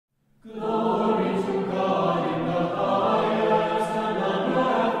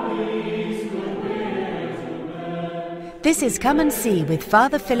This is Come and See with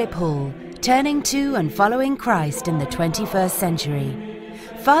Father Philip Hall, turning to and following Christ in the 21st century.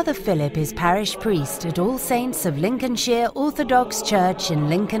 Father Philip is parish priest at All Saints of Lincolnshire Orthodox Church in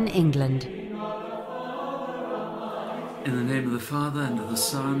Lincoln, England. In the name of the Father, and of the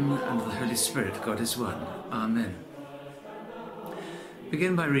Son, and of the Holy Spirit, God is one. Amen.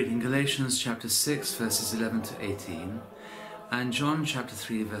 Begin by reading Galatians chapter 6, verses 11 to 18, and John chapter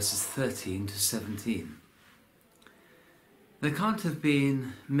 3, verses 13 to 17. There can't have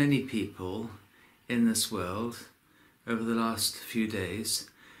been many people in this world over the last few days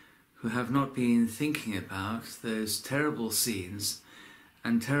who have not been thinking about those terrible scenes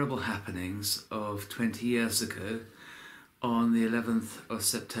and terrible happenings of 20 years ago on the 11th of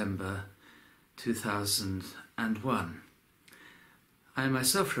September 2001. I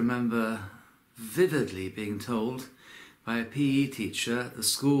myself remember vividly being told by a PE teacher at the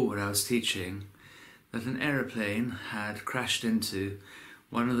school where I was teaching that an aeroplane had crashed into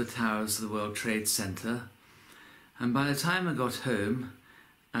one of the towers of the World Trade Center, and by the time I got home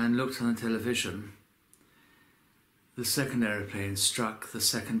and looked on the television, the second aeroplane struck the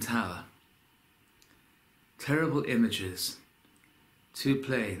second tower. Terrible images, two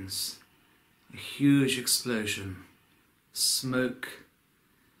planes, a huge explosion, smoke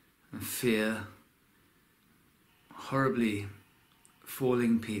and fear, horribly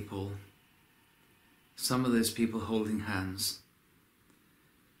falling people, some of those people holding hands,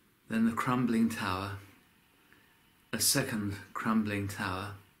 then the crumbling tower, a second crumbling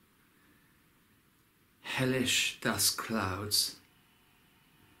tower, hellish dust clouds,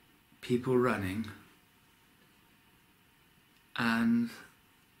 people running, and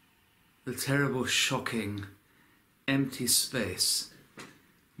the terrible, shocking, empty space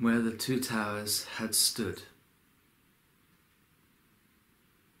where the two towers had stood.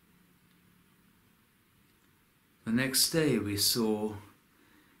 The next day we saw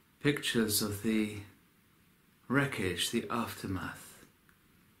pictures of the wreckage, the aftermath.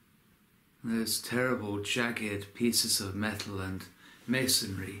 Those terrible jagged pieces of metal and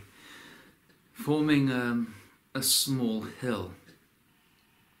masonry forming a small hill.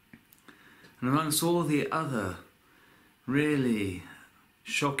 And amongst all the other really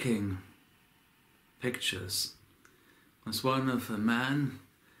shocking pictures was one of a man.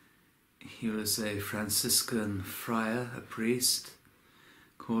 He was a Franciscan friar, a priest,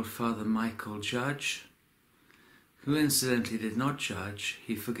 called Father Michael Judge, who incidentally did not judge,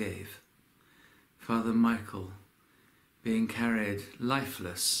 he forgave. Father Michael being carried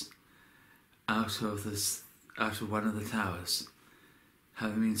lifeless out of one of the towers,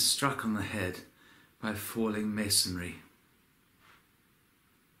 having been struck on the head by falling masonry.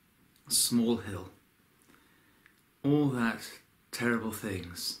 A small hill. All that terrible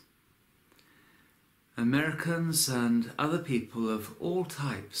things. Americans and other people of all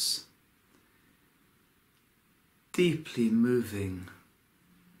types, deeply moving,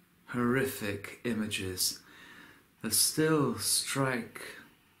 horrific images that still strike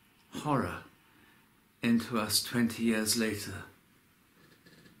horror into us 20 years later.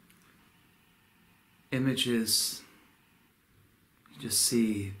 Images, you just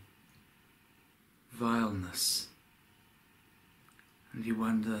see vileness, and you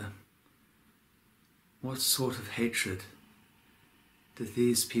wonder, what sort of hatred did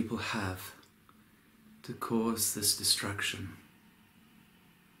these people have to cause this destruction?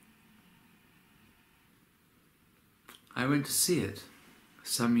 I went to see it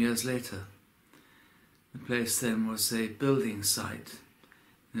some years later. The place then was a building site.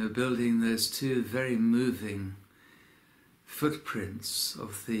 They were building those two very moving footprints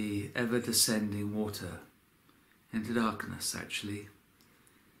of the ever-descending water into darkness, actually.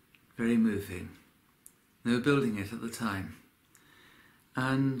 Very moving. They were building it at the time.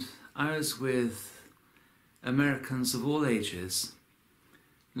 And I was with Americans of all ages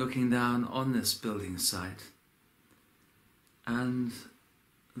looking down on this building site. And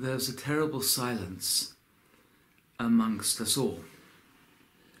there was a terrible silence amongst us all.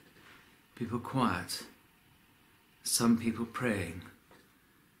 People quiet, some people praying,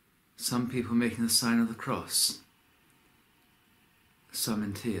 some people making the sign of the cross, some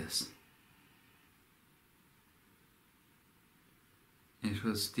in tears. It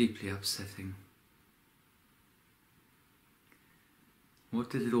was deeply upsetting. What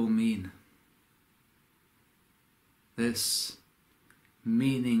did it all mean? This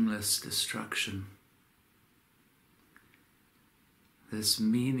meaningless destruction, this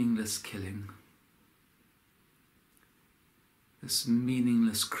meaningless killing, this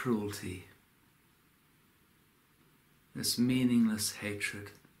meaningless cruelty, this meaningless hatred.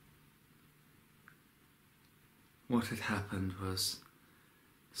 what had happened was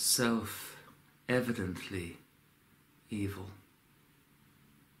self-evidently evil.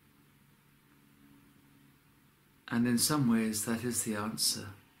 And in some ways that is the answer.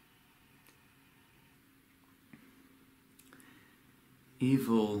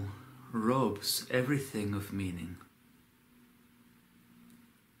 Evil robs everything of meaning.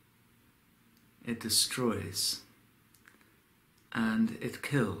 It destroys and it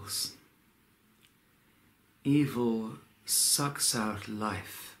kills. Evil sucks out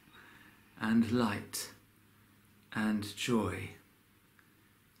life and light and joy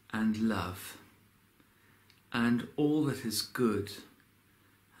and love and all that is good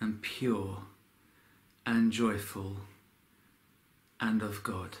and pure and joyful and of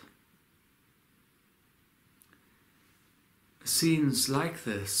God. Scenes like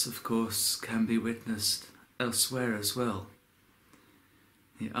this, of course, can be witnessed elsewhere as well.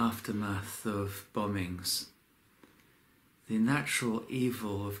 The aftermath of bombings, the natural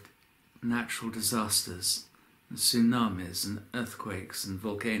evil of natural disasters, tsunamis and earthquakes and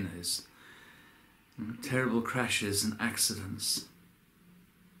volcanoes, and terrible crashes and accidents,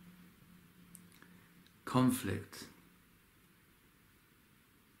 conflict,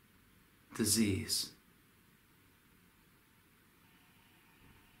 disease.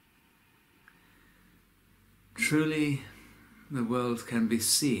 Truly, the world can be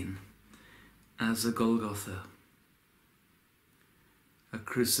seen as a Golgotha, a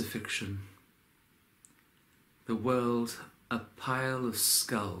crucifixion, the world a pile of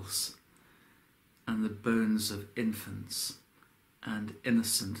skulls and the bones of infants and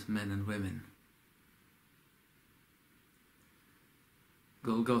innocent men and women.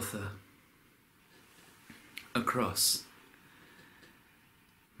 Golgotha, a cross,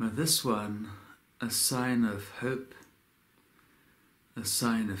 but this one a sign of hope, a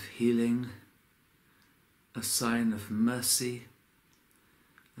sign of healing, a sign of mercy,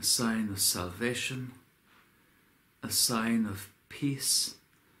 a sign of salvation, a sign of peace,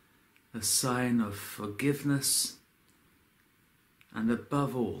 a sign of forgiveness, and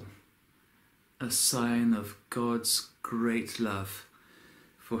above all, a sign of God's great love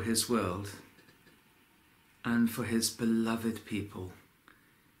for his world and for his beloved people,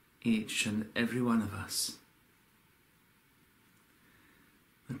 each and every one of us.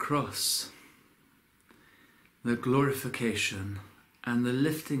 The cross, the glorification and the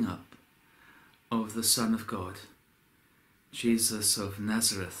lifting up of the Son of God, Jesus of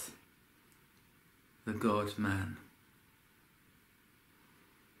Nazareth, the God-man.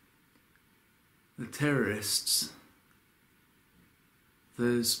 The terrorists,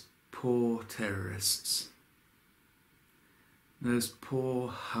 those poor terrorists, those poor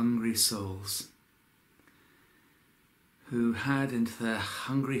hungry souls who had into their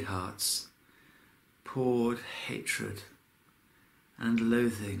hungry hearts poured hatred and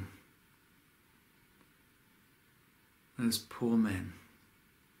loathing. Those poor men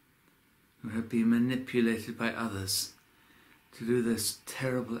who had been manipulated by others to do this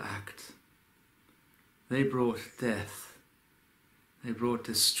terrible act. They brought death, they brought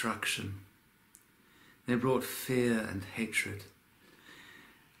destruction, they brought fear and hatred,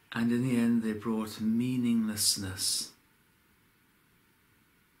 and in the end they brought meaninglessness.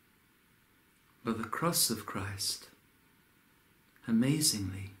 But the cross of Christ,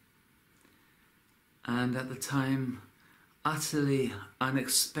 amazingly, and at the time utterly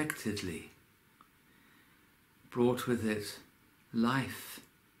unexpectedly, brought with it life,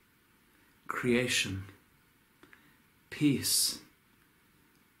 creation, peace,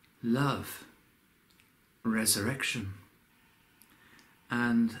 love, resurrection,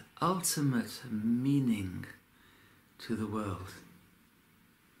 and ultimate meaning to the world.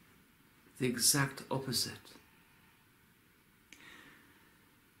 The exact opposite.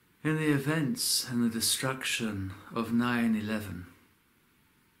 In the events and the destruction of 9/11,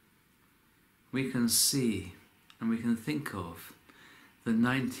 we can see and we can think of the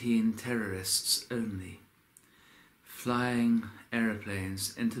 19 terrorists only, flying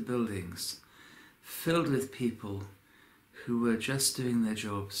aeroplanes into buildings filled with people who were just doing their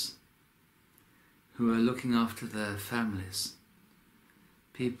jobs, who were looking after their families,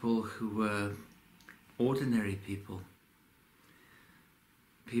 people who were ordinary people,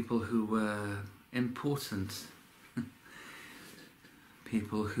 people who were important,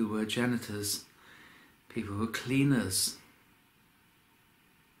 people who were janitors, people who were cleaners.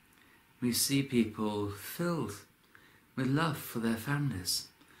 We see people filled with love for their families,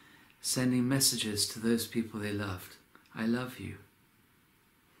 sending messages to those people they loved. I love you.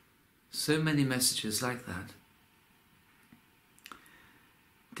 So many messages like that.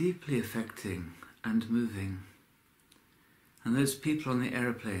 Deeply affecting and moving. And those people on the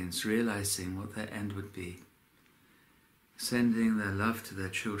aeroplanes realizing what their end would be, sending their love to their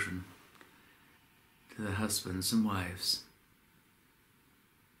children, to their husbands and wives,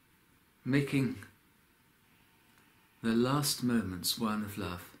 making the last moments one of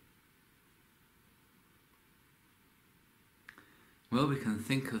love. Well, we can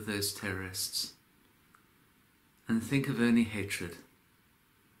think of those terrorists and think of only hatred.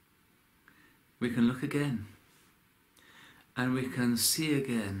 We can look again and we can see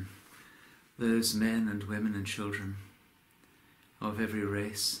again those men and women and children of every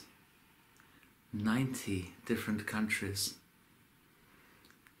race, 90 different countries,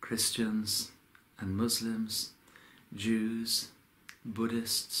 Christians and Muslims, Jews,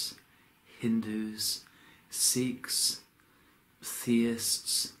 Buddhists, Hindus, Sikhs,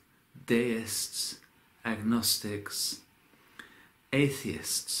 theists, deists, agnostics,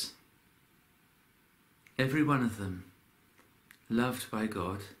 atheists, every one of them loved by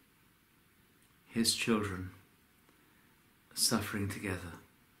God, his children, suffering together.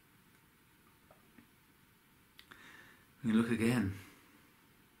 We look again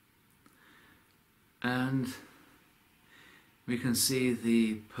and we can see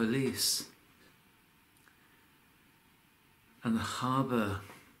the police and the harbour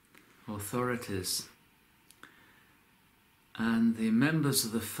authorities and the members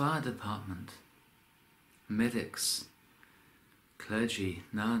of the fire department, medics, clergy,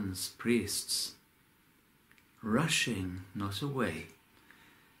 nuns, priests, rushing not away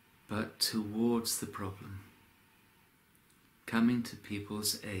but towards the problem, coming to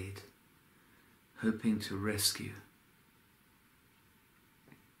people's aid, hoping to rescue.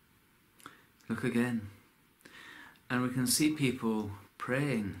 Look again. And we can see people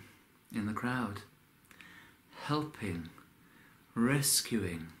praying in the crowd, helping,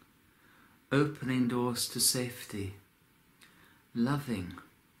 rescuing, opening doors to safety, loving,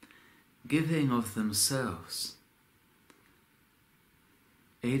 giving of themselves,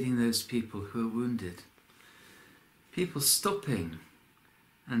 aiding those people who are wounded, people stopping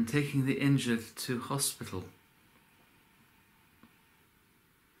and taking the injured to hospital.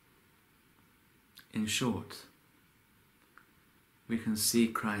 In short, we can see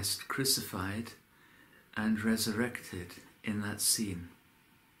Christ crucified and resurrected in that scene.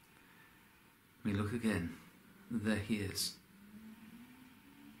 We look again, there he is.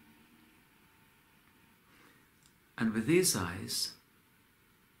 And with these eyes,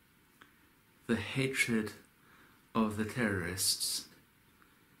 the hatred of the terrorists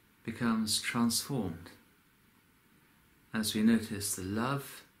becomes transformed as we notice the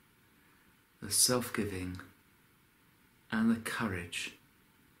love, the self-giving, and the courage,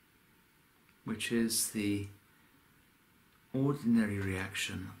 which is the ordinary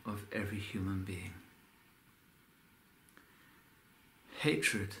reaction of every human being.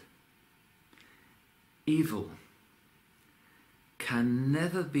 Hatred, evil, can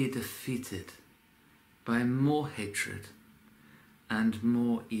never be defeated by more hatred and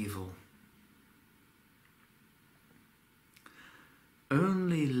more evil.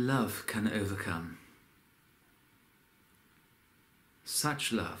 Only love can overcome.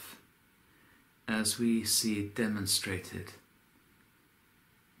 Such love as we see demonstrated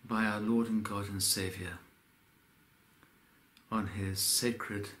by our Lord and God and Saviour on his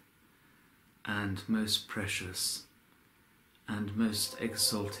sacred and most precious and most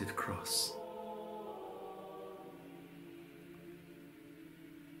exalted cross.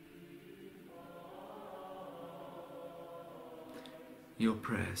 Your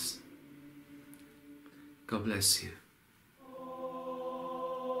prayers. God bless you.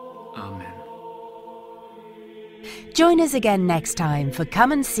 Amen. Join us again next time for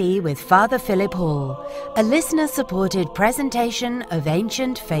Come and See with Father Philip Hall, a listener-supported presentation of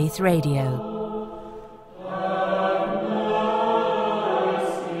Ancient Faith Radio.